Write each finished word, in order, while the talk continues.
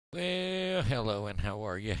Well, hello and how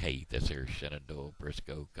are you? Hey, this here's Shenandoah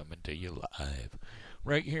Briscoe coming to you live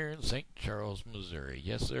right here in St. Charles, Missouri.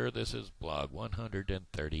 Yes, sir, this is blog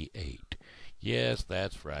 138. Yes,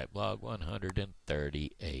 that's right, blog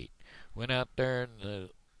 138. Went out there in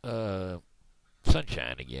the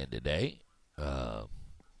sunshine again today. Uh,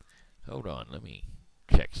 Hold on, let me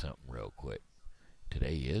check something real quick.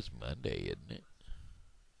 Today is Monday, isn't it?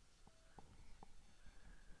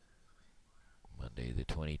 Monday the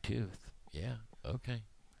 22nd. Yeah, okay.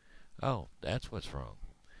 Oh, that's what's wrong.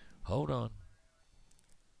 Hold on.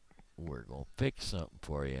 We're going to fix something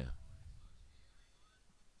for you.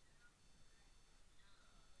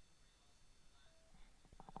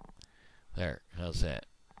 There, how's that?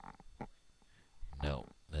 No,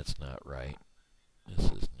 that's not right. This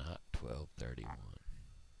is not 1231.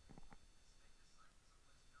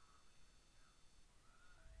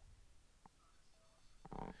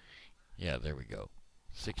 Yeah, there we go.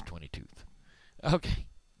 622. Okay,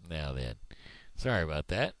 now then. Sorry about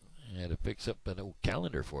that. I had to fix up an old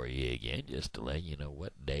calendar for you again just to let you know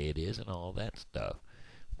what day it is and all that stuff.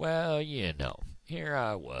 Well, here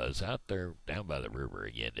I was out there down by the river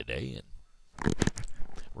again today and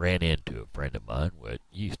ran into a friend of mine what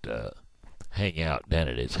used to hang out down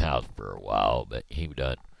at his house for a while, but he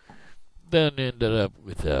done ended up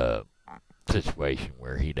with a situation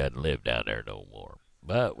where he doesn't live down there no more.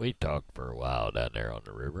 But we talked for a while down there on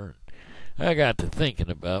the river, and I got to thinking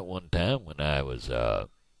about one time when I was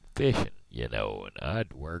fishing, and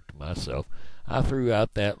I'd worked myself. I threw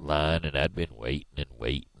out that line, and I'd been waiting,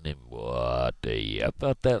 and what I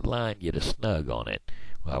thought that line get a snug on it.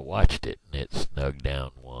 Well, I watched it, and it snugged down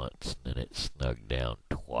once, and then it snugged down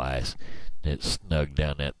twice, and it snugged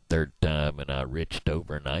down that third time, and I reached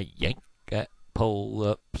over and I yanked that pole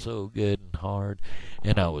up so good and hard,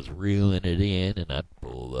 and I was reeling it in, and I'd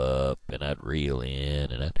pull up, and I'd reel in,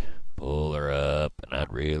 and I'd pull her up, and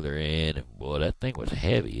I'd reel her in, and boy, that thing was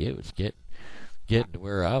heavy. It was getting to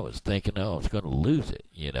where I was thinking I was going to lose it.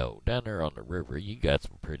 Down there on the river, you got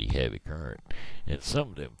some pretty heavy current, and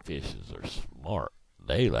some of them fishes are smart.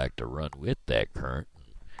 They like to run with that current.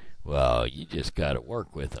 Well, you just got to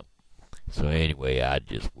work with them. So anyway, I'd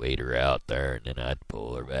just wait her out there, and then I'd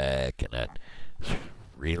pull her back, and I'd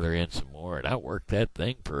reel her in some more, and I worked that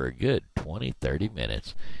thing for a good 20, 30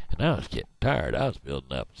 minutes, and I was getting tired. I was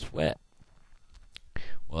building up a sweat.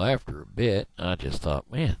 Well, after a bit, I just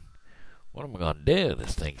thought, man, what am I going to do?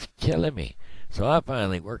 This thing's killing me. So I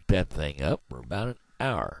finally worked that thing up for about an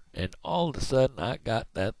hour, and all of a sudden I got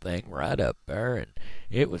that thing right up there, and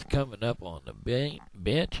it was coming up on the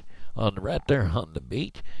bench, right there on the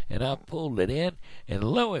beach, and I pulled it in, and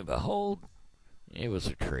lo and behold, it was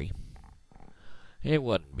a tree. It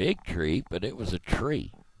wasn't a big tree, but it was a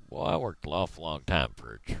tree. Well, I worked an awful long time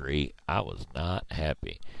for a tree. I was not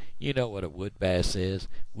happy. You know what a wood bass is?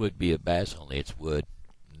 Would be a bass, only it's wood.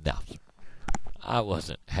 No, I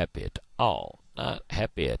wasn't happy at all. Not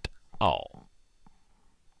happy at all.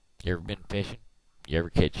 You ever been fishing? You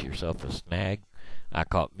ever catch yourself a snag? I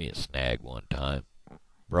caught me a snag one time.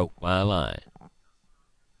 Broke my line.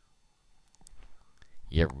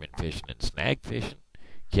 You ever been fishing and snag fishing?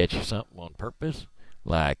 Catch you something on purpose?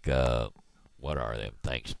 Like, what are them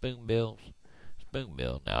things? Spoonbills?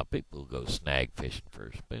 Spoonbill. Now, people go snag fishing for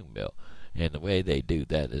a spoonbill. And the way they do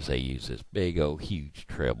that is they use this big old huge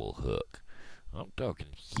treble hook. I'm talking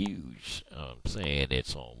huge. I'm saying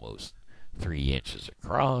it's almost 3 inches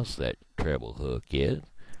across, that treble hook is.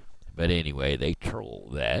 But anyway, they troll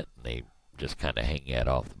that, and they just kind of hang that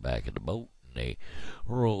off the back of the boat, and they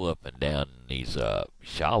roll up and down these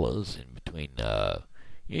shallows in between,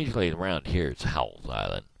 usually around here it's Howell's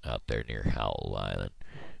Island, out there near Howell Island.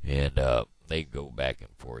 And they go back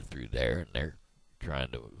and forth through there, and they're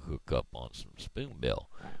trying to hook up on some spoonbill.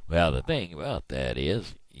 Well, the thing about that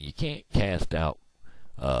is you can't cast out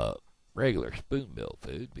regular spoonbill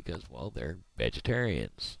food because, well, they're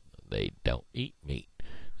vegetarians. They don't eat meat.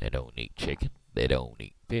 They don't eat chicken. They don't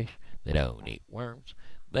eat fish. They don't eat worms.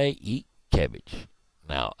 They eat cabbage.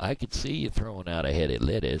 Now, I could see you throwing out a head of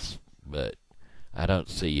lettuce, but I don't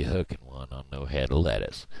see you hooking one on no head of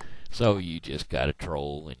lettuce. So you just got to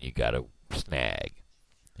troll and you got to snag.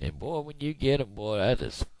 And boy, when you get 'em, boy, that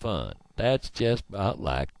is fun. That's just about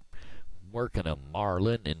like working a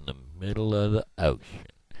marlin in the middle of the ocean.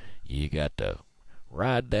 You got to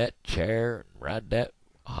ride that chair and ride that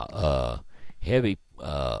heavy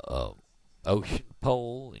ocean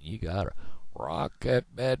pole, and you got to rock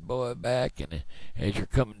that bad boy back. And as you're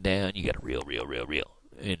coming down, you got to reel,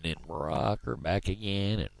 and then rock her back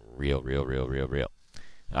again and reel.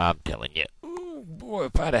 I'm telling you, ooh, boy,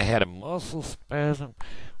 if I'd have had a muscle spasm,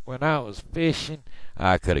 when I was fishing,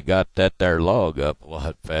 I could have got that there log up a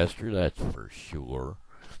lot faster, that's for sure.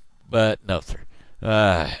 But no, sir.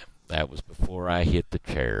 That was before I hit the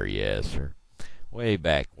chair, yes, sir. Way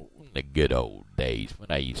back in the good old days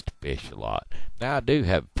when I used to fish a lot. Now, I do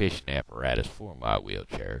have a fishing apparatus for my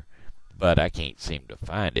wheelchair, but I can't seem to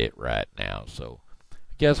find it right now, so I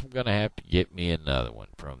guess I'm going to have to get me another one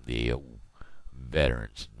from the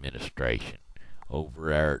Veterans Administration over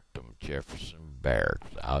there at the Jefferson Barracks.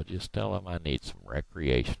 I'll just tell them I need some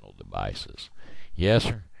recreational devices. Yes,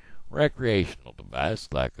 sir. Recreational device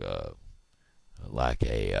like a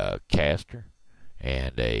caster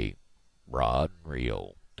and a rod and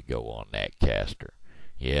reel to go on that caster.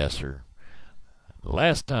 Yes, sir. The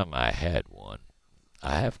last time I had one,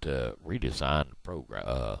 I have to redesign the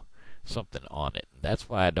program, something on it. That's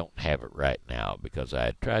why I don't have it right now, because I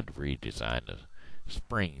had tried to redesign the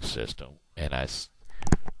spring system, and I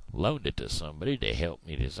loaned it to somebody to help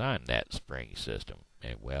me design that spring system.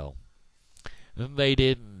 And, well, they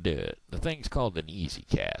didn't do it. The thing's called an easy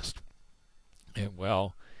cast. And,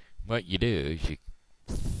 well, what you do is you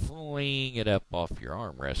fling it up off your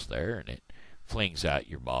armrest there, and it flings out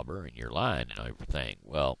your bobber and your line and everything.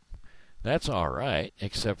 Well, that's all right,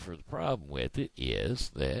 except for the problem with it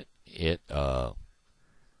is that it's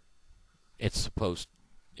supposed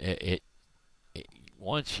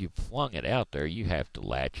once you've flung it out there, you have to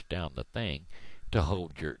latch down the thing to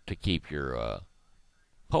keep your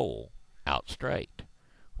pole out straight.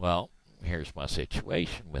 Well, here's my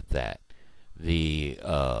situation with that. The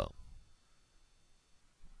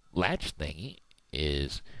latch thingy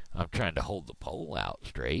is, I'm trying to hold the pole out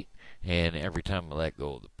straight, and every time I let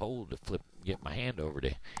go of the pole to get my hand over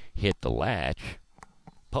to hit the latch,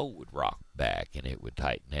 pole would rock back, and it would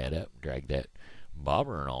tighten that up and drag that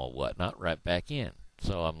bobber and all whatnot right back in.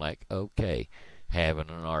 So I'm like, okay, having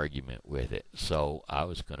an argument with it. So I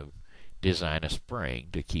was going to design a spring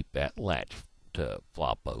to keep that latch to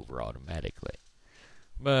flop over automatically.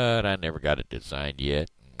 But I never got it designed yet.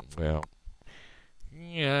 Well,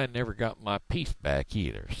 yeah, I never got my piece back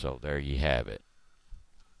either, so there you have it.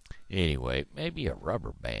 Anyway, maybe a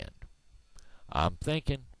rubber band. I'm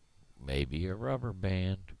thinking maybe a rubber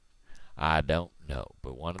band. I don't know,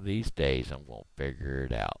 but one of these days I'm going to figure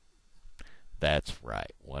it out. That's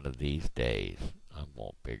right, one of these days I'm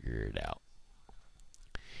going to figure it out.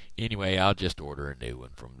 Anyway, I'll just order a new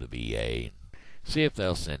one from the VA and see if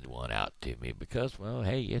they'll send one out to me because, well,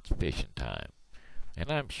 hey, it's fishing time.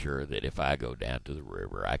 And I'm sure that if I go down to the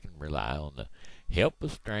river, I can rely on the help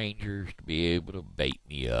of strangers to be able to bait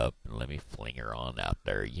me up and let me fling her on out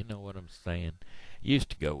there. You know what I'm saying?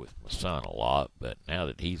 Used to go with my son a lot, but now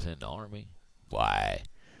that he's in the Army, why,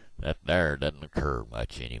 that there doesn't occur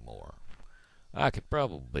much anymore. I could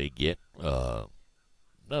probably get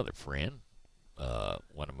another friend,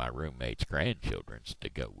 one of my roommate's grandchildren's, to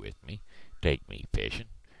go with me, take me fishing.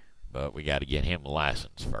 But we got to get him a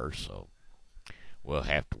license first, so we'll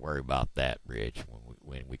have to worry about that bridge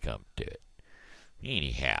when we come to it.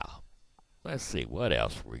 Anyhow, let's see, what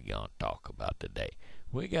else we're going to talk about today.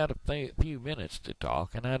 We got a few minutes to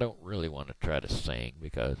talk, and I don't really want to try to sing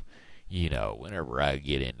because, you know, whenever I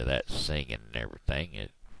get into that singing and everything,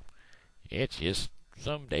 it's just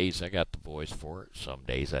some days I got the voice for it, some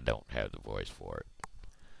days I don't have the voice for it.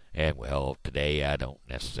 And, well, today I don't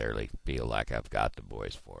necessarily feel like I've got the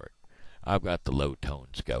voice for it. I've got the low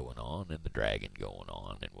tones going on and the dragging going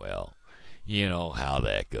on, and, well, you know how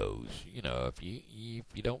that goes. You know, if you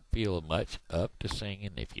don't feel much up to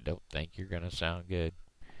singing, if you don't think you're going to sound good,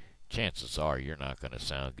 chances are you're not going to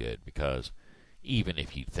sound good, because even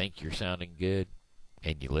if you think you're sounding good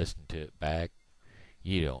and you listen to it back,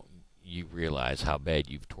 you realize how bad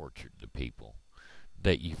you've tortured the people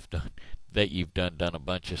that you've done a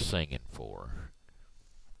bunch of singing for.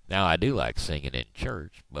 Now, I do like singing in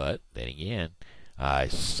church, but then again, I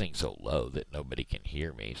sing so low that nobody can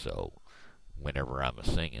hear me, so whenever I'm a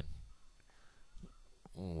singing,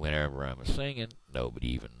 nobody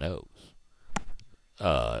even knows.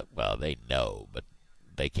 Well, they know, but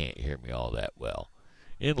they can't hear me all that well.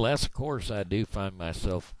 Unless, of course, I do find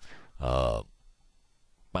myself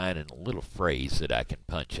finding a little phrase that I can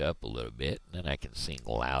punch up a little bit, and then I can sing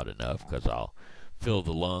loud enough, because I'll fill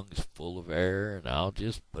the lungs full of air, and I'll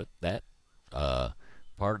just put that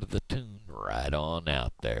part of the tune right on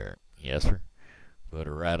out there. Yes, sir. Put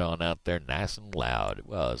it right on out there nice and loud.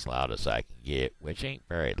 Well, as loud as I can get, which ain't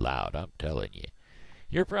very loud, I'm telling you.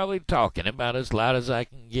 You're probably talking about as loud as I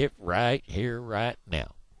can get right here, right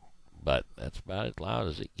now. But that's about as loud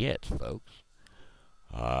as it gets, folks.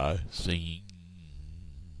 I sing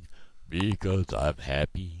because I'm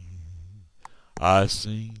happy. I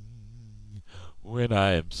sing When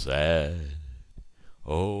I am sad,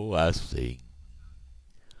 oh, I sing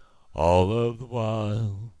all of the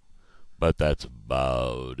while, but that's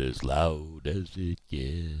about as loud as it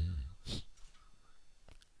gets.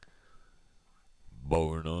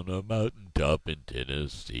 Born on a mountain top in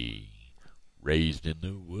Tennessee, raised in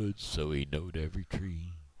the woods so he knowed every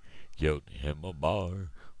tree. Killed him a bar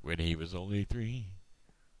when he was only 3.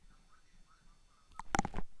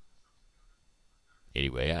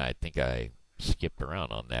 Anyway, I think I skipped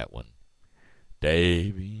around on that one.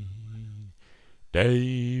 Davy,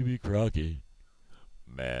 Davy Crockett,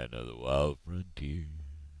 man of the wild frontier.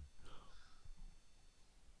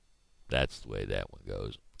 That's the way that one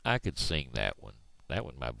goes. I could sing that one. That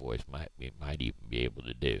one my voice might even be able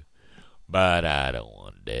to do. But I don't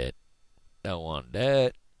want that. Don't want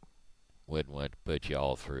that. Wouldn't want to put you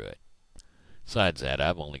all through it. Besides that,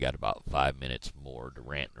 I've only got about 5 minutes more to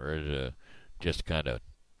rant or to just kind of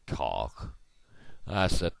talk. I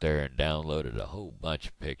sat there and downloaded a whole bunch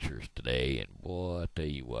of pictures today, and boy, I tell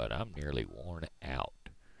you what, I'm nearly worn out.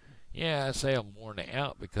 Yeah, I say I'm worn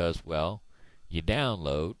out because, well, you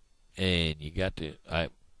download, and you got to,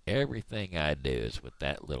 everything I do is with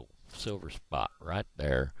that little silver spot right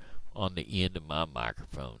there on the end of my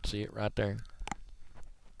microphone. See it right there?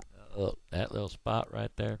 That little spot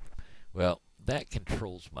right there? Well, that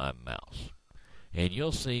controls my mouse. And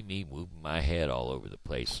you'll see me moving my head all over the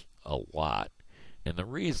place a lot. And the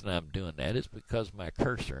reason I'm doing that is because my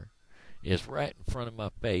cursor is right in front of my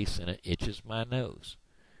face and it itches my nose.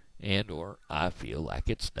 And or I feel like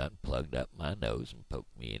it's done plugged up my nose and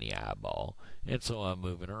poked me in the eyeball, and so I'm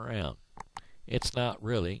moving around. It's not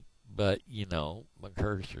really, but you know, my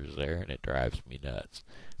cursor's there and it drives me nuts.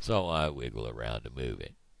 So I wiggle around to move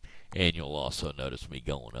it. And you'll also notice me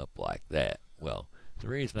going up like that. Well, the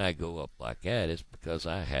reason I go up like that is because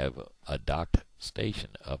I have a docked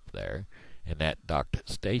station up there, and that docked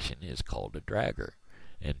station is called a dragger.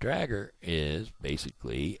 And dragger is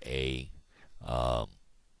basically a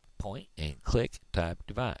point and click type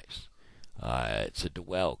device. It's a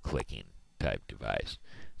dwell clicking type device.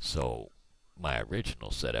 So my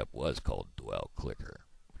original setup was called dwell clicker.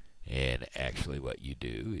 And actually what you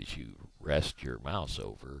do is you rest your mouse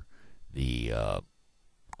over the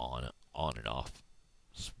on and off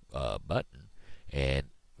button, and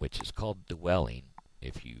which is called dwelling.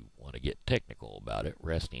 If you want to get technical about it,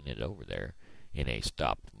 resting it over there in a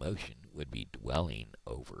stopped motion would be dwelling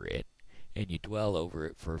over it. And you dwell over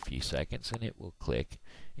it for a few seconds and it will click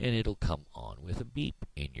and it'll come on with a beep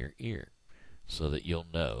in your ear so that you'll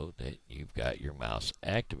know that you've got your mouse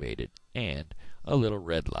activated, and a little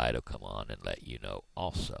red light will come on and let you know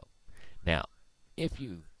also. Now, if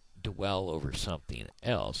you dwell over something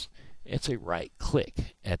else, it's a right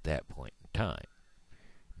click at that point in time.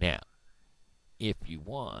 Now, if you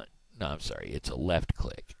want, no, I'm sorry, it's a left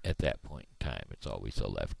click at that point in time. It's always a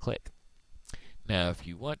left click. Now, if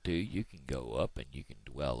you want to, you can go up and you can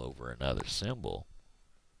dwell over another symbol,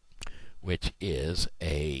 which is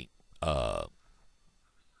a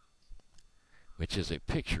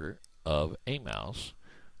picture of a mouse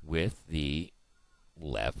with the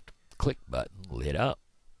left click button lit up.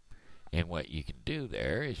 And what you can do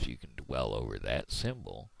there is you can dwell over that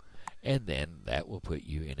symbol, and then that will put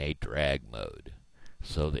you in a drag mode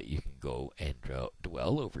so that you can go and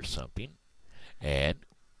dwell over something, and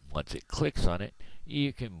once it clicks on it,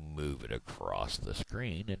 you can move it across the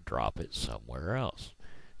screen and drop it somewhere else.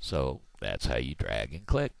 So that's how you drag and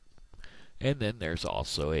click. And then there's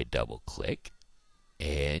also a double click,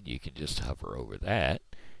 and you can just hover over that.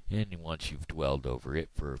 And once you've dwelled over it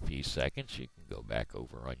for a few seconds, you can go back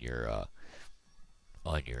over on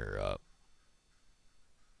your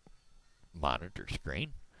monitor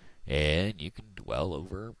screen, and you can dwell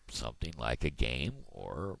over something like a game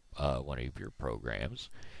or one of your programs.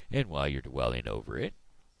 And while you're dwelling over it,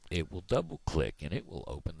 it will double click and it will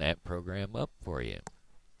open that program up for you.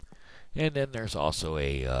 And then there's also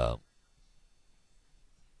a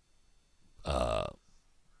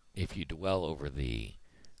if you dwell over the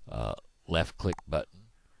left click button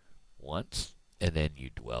once and then you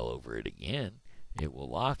dwell over it again, it will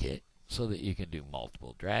lock it so that you can do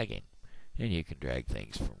multiple dragging. And you can drag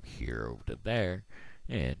things from here over to there.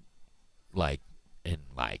 And like in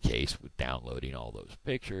my case with downloading all those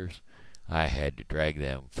pictures, I had to drag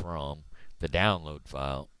them from the download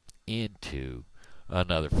file into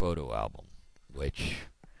another photo album, which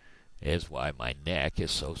is why my neck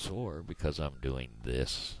is so sore, because I'm doing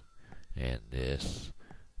this and this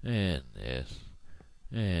and this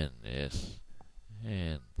and this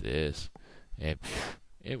and this, and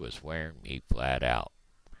it was wearing me flat out.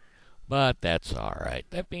 But that's alright.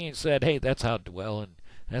 That being said, hey, that's how dwelling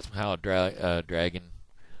That's how a dragger,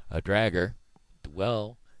 the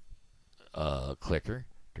well clicker,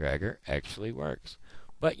 dragger actually works.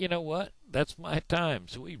 But you know what? That's my time,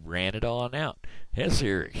 so we ran it on out. This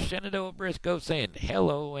here Shenandoah Briscoe saying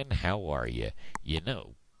hello and how are you? You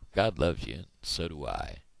know, God loves you, and so do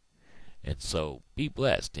I. And so be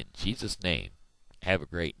blessed in Jesus' name. Have a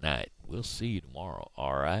great night. We'll see you tomorrow,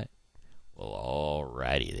 all right? Well, all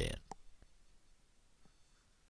righty then.